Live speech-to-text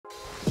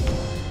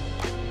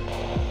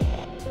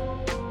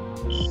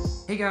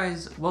Hey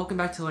guys, welcome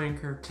back to Learning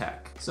Curve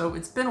Tech. So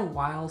it's been a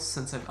while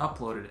since I've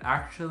uploaded.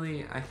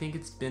 Actually, I think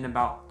it's been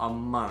about a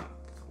month,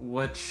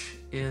 which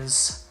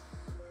is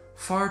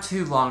far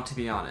too long to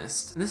be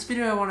honest. In this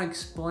video I want to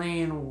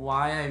explain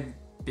why I've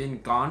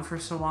been gone for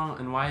so long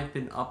and why I've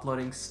been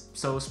uploading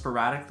so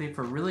sporadically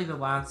for really the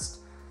last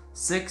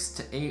 6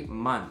 to 8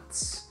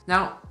 months.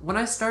 Now, when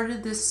I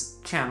started this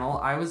channel,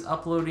 I was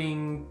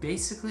uploading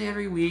basically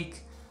every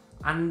week.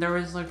 And there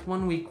was like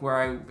one week where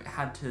I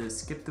had to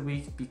skip the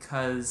week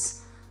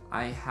because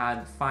I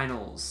had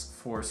finals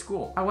for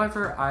school.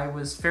 However, I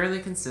was fairly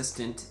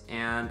consistent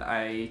and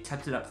I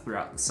kept it up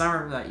throughout the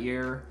summer of that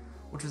year,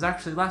 which was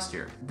actually last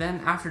year.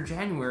 Then after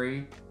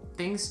January,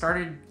 things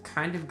started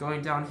kind of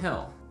going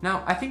downhill.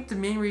 Now, I think the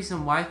main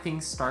reason why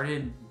things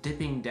started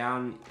dipping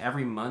down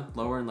every month,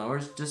 lower and lower,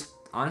 is just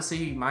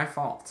honestly my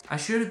fault. I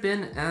should have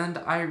been, and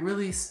I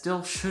really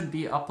still should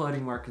be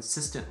uploading more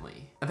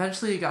consistently.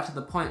 Eventually it got to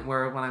the point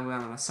where when I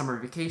went on a summer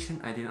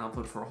vacation, I didn't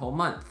upload for a whole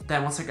month.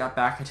 Then once I got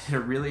back, I did a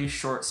really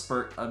short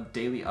spurt of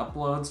daily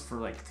uploads for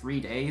like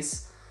 3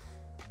 days.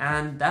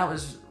 And that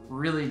was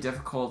really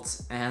difficult,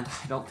 and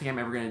I don't think I'm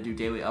ever gonna do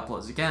daily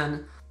uploads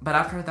again. But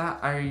after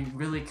that, I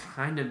really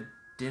kind of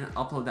didn't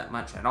upload that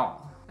much at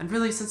all. And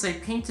really, since I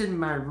painted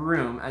my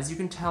room, as you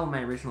can tell in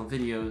my original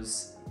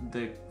videos,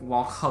 the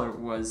wall color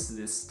was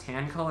this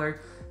tan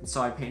color, and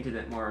so I painted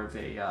it more of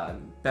a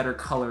better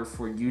color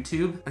for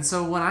YouTube. And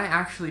so when I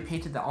actually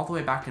painted that all the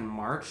way back in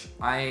March,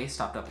 I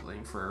stopped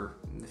uploading for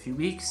a few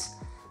weeks,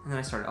 and then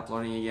I started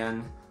uploading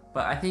again.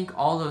 But I think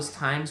all those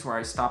times where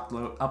I stopped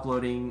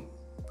uploading,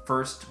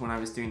 first when I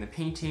was doing the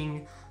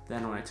painting,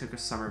 then when I took a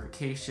summer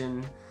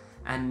vacation,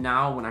 and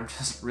now when I'm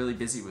just really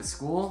busy with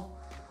school,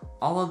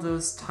 all of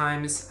those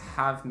times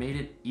have made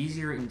it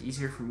easier and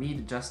easier for me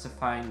to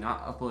justify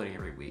not uploading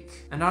every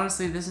week. And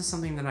honestly, this is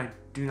something that I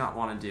do not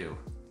want to do.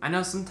 I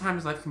know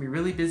sometimes life can be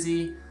really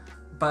busy,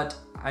 but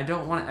I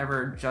don't want to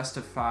ever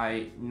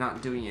justify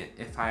not doing it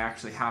if I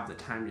actually have the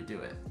time to do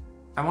it.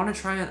 I want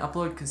to try and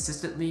upload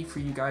consistently for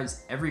you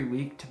guys every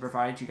week to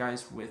provide you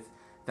guys with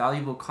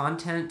valuable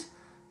content,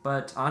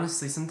 but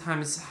honestly,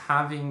 sometimes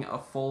having a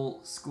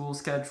full school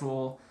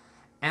schedule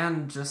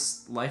and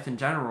just life in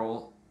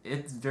general,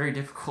 it's very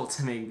difficult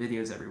to make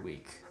videos every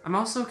week. I'm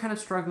also kind of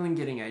struggling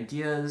getting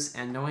ideas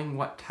and knowing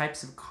what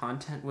types of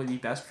content would be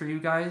best for you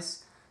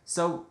guys.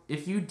 So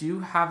if you do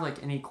have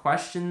like any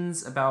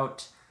questions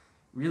about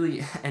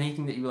really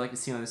anything that you would like to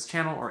see on this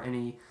channel, or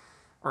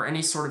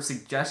any sort of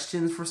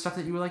suggestions for stuff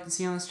that you would like to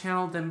see on this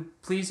channel, then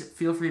please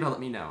feel free to let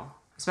me know.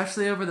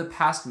 Especially over the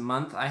past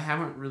month, I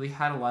haven't really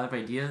had a lot of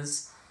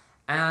ideas,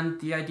 and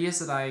the ideas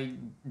that I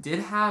did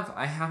have,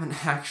 I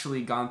haven't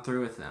actually gone through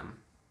with them.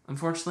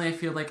 Unfortunately, I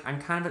feel like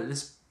I'm kind of at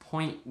this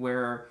point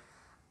where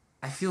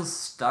I feel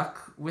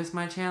stuck with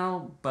my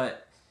channel,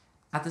 but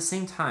at the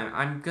same time,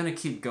 I'm gonna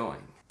keep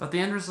going. But the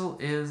end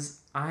result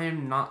is I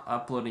am not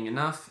uploading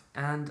enough,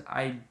 and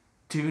I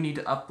do need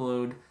to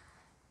upload.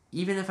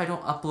 Even if I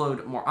don't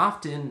upload more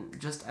often,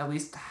 just at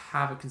least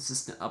have a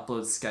consistent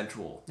upload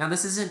schedule. Now,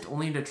 this isn't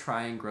only to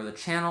try and grow the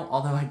channel,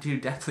 although I do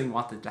definitely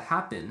want that to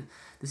happen.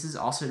 This is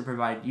also to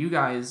provide you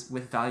guys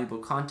with valuable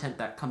content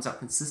that comes out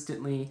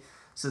consistently,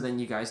 so then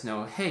you guys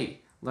know,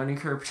 hey, Learning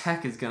Curve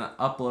Tech is gonna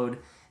upload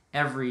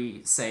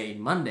every, say,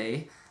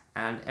 Monday,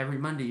 and every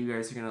Monday you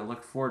guys are gonna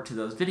look forward to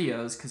those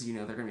videos because you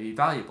know they're gonna be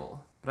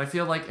valuable. But I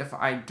feel like if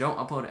I don't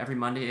upload every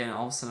Monday and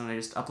all of a sudden I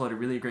just upload a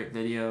really great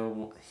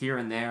video here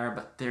and there,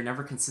 but they're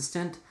never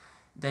consistent,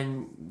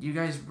 then you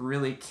guys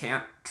really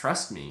can't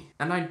trust me.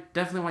 And I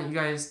definitely want you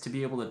guys to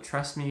be able to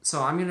trust me.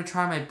 So I'm gonna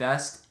try my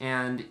best,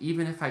 and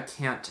even if I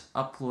can't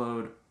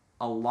upload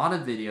a lot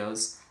of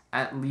videos,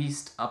 at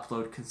least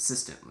upload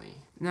consistently.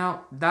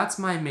 Now, that's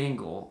my main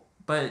goal,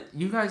 but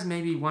you guys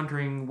may be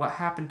wondering what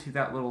happened to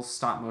that little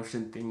stop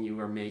motion thing you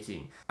were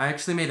making. I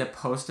actually made a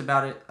post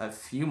about it a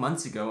few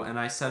months ago, and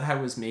I said I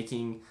was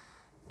making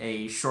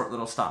a short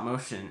little stop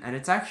motion, and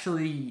it's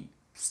actually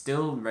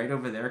still right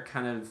over there,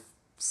 kind of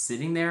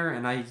sitting there,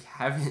 and I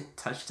haven't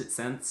touched it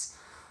since.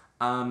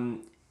 I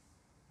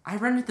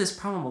run into this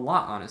problem a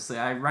lot, honestly.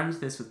 I run into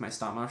this with my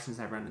stop motions,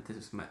 I run into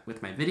this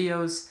with my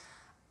videos.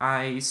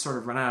 I sort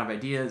of run out of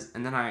ideas,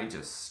 and then I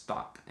just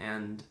stop,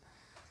 and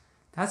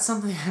that's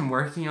something I'm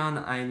working on.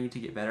 I need to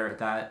get better at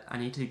that. I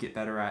need to get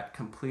better at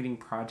completing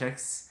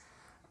projects,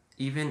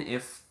 even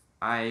if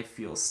I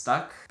feel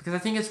stuck, because I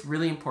think it's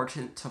really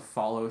important to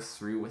follow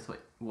through with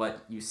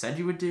what you said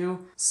you would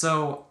do,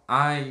 so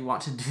I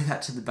want to do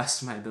that to the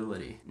best of my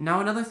ability. Now,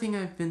 another thing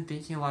I've been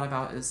thinking a lot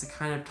about is the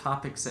kind of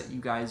topics that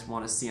you guys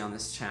want to see on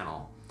this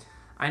channel.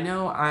 I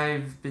know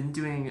I've been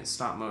doing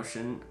stop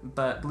motion,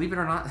 but believe it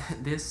or not,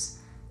 this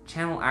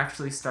channel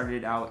actually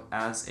started out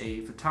as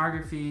a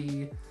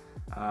photography,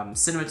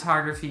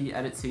 cinematography,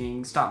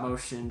 editing, stop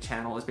motion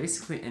channel. Is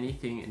basically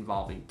anything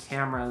involving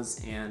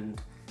cameras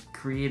and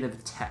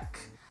creative tech.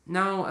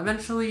 Now,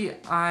 eventually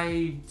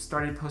I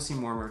started posting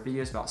more and more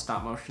videos about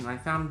stop motion, and I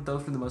found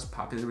those were the most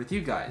popular with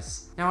you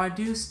guys. Now, I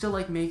do still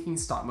like making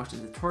stop motion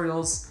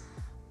tutorials,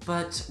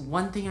 but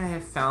one thing I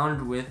have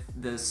found with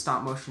the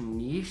stop motion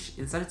niche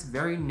is that it's a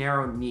very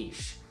narrow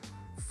niche.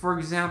 For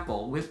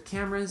example, with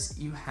cameras,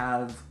 you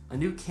have a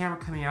new camera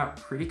coming out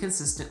pretty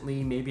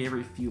consistently. Maybe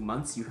every few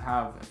months you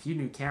have a few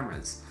new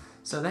cameras.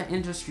 So that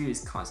industry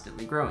is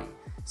constantly growing.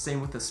 Same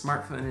with the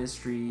smartphone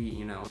industry,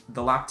 you know,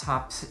 the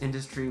laptop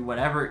industry,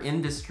 whatever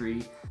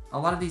industry. A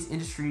lot of these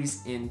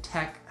industries in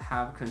tech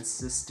have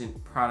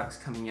consistent products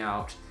coming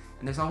out,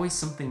 and there's always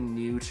something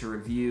new to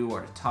review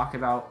or to talk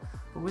about.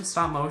 But with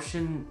stop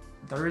motion,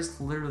 there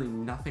is literally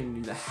nothing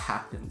new that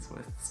happens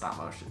with stop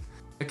motion.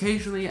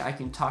 Occasionally I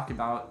can talk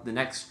about the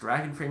next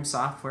Dragon Frame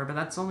software, but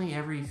that's only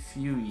every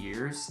few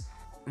years.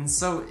 And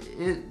so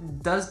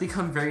it does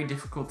become very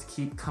difficult to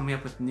keep coming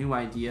up with new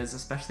ideas,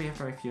 especially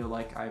after I feel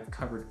like I've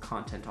covered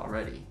content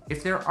already.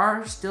 If there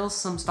are still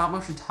some stop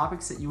motion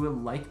topics that you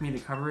would like me to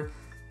cover,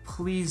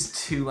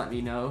 please do let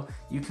me know.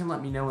 You can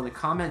let me know in the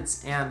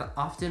comments, and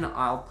often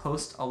I'll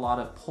post a lot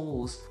of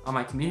polls on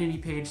my community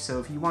page, so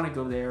if you want to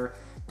go there,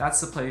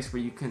 that's the place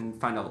where you can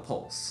find all the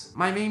polls.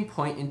 My main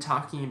point in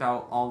talking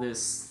about all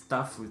this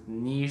stuff with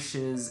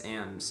niches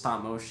and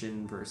stop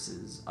motion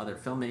versus other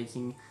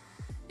filmmaking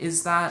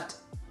is that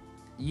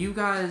you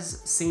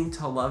guys seem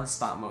to love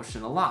stop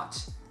motion a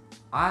lot.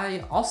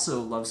 I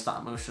also love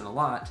stop motion a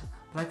lot,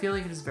 but I feel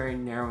like it is a very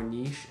narrow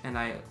niche, and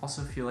I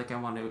also feel like I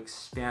want to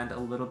expand a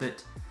little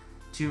bit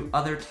to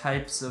other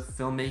types of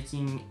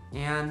filmmaking,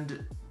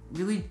 and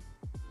really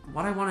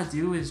what I want to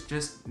do is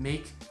just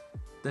make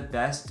the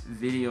best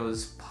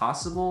videos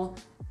possible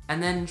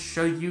and then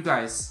show you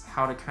guys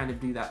how to kind of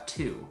do that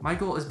too. My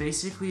goal is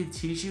basically to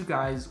teach you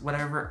guys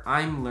whatever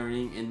I'm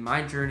learning in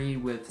my journey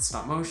with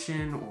stop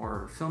motion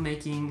or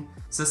filmmaking.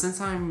 So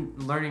since I'm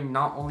learning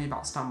not only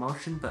about stop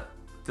motion but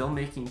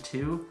filmmaking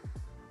too,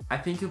 I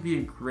think it would be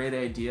a great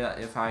idea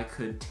if I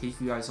could take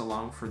you guys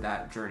along for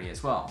that journey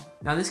as well.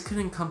 Now this could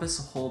encompass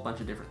a whole bunch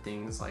of different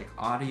things like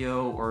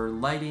audio or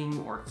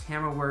lighting or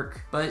camera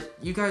work, but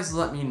you guys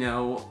let me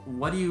know,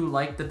 what do you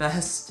like the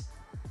best?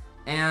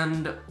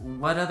 And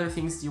what other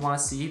things do you want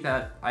to see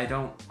that I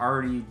don't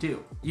already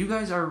do? You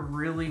guys are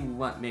really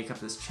what make up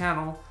this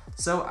channel,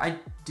 so I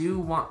do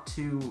want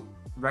to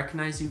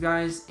recognize you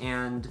guys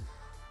and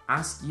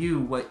ask you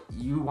what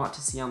you want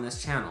to see on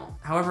this channel.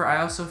 However,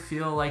 I also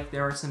feel like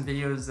there are some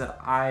videos that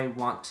I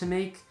want to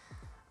make,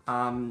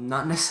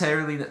 not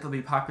necessarily that they'll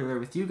be popular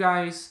with you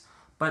guys,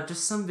 but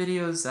just some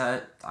videos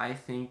that I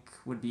think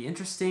would be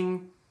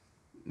interesting.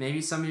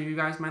 Maybe some of you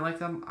guys might like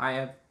them. I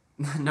have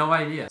no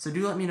idea. So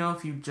do let me know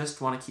if you just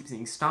want to keep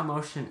seeing stop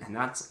motion and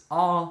that's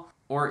all,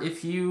 or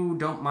if you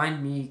don't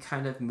mind me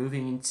kind of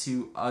moving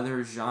into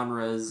other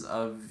genres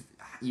of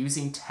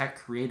using tech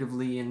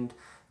creatively and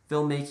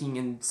filmmaking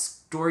and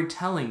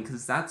storytelling,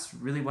 because that's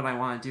really what I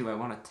want to do. I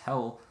want to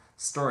tell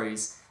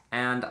stories,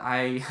 and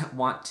I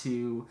want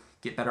to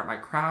get better at my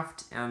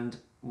craft, and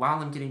while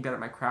I'm getting better at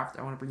my craft,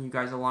 I want to bring you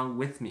guys along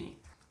with me.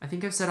 I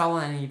think I've said all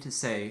I need to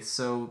say,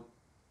 so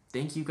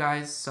thank you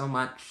guys so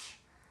much,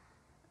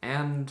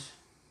 and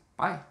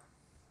bye.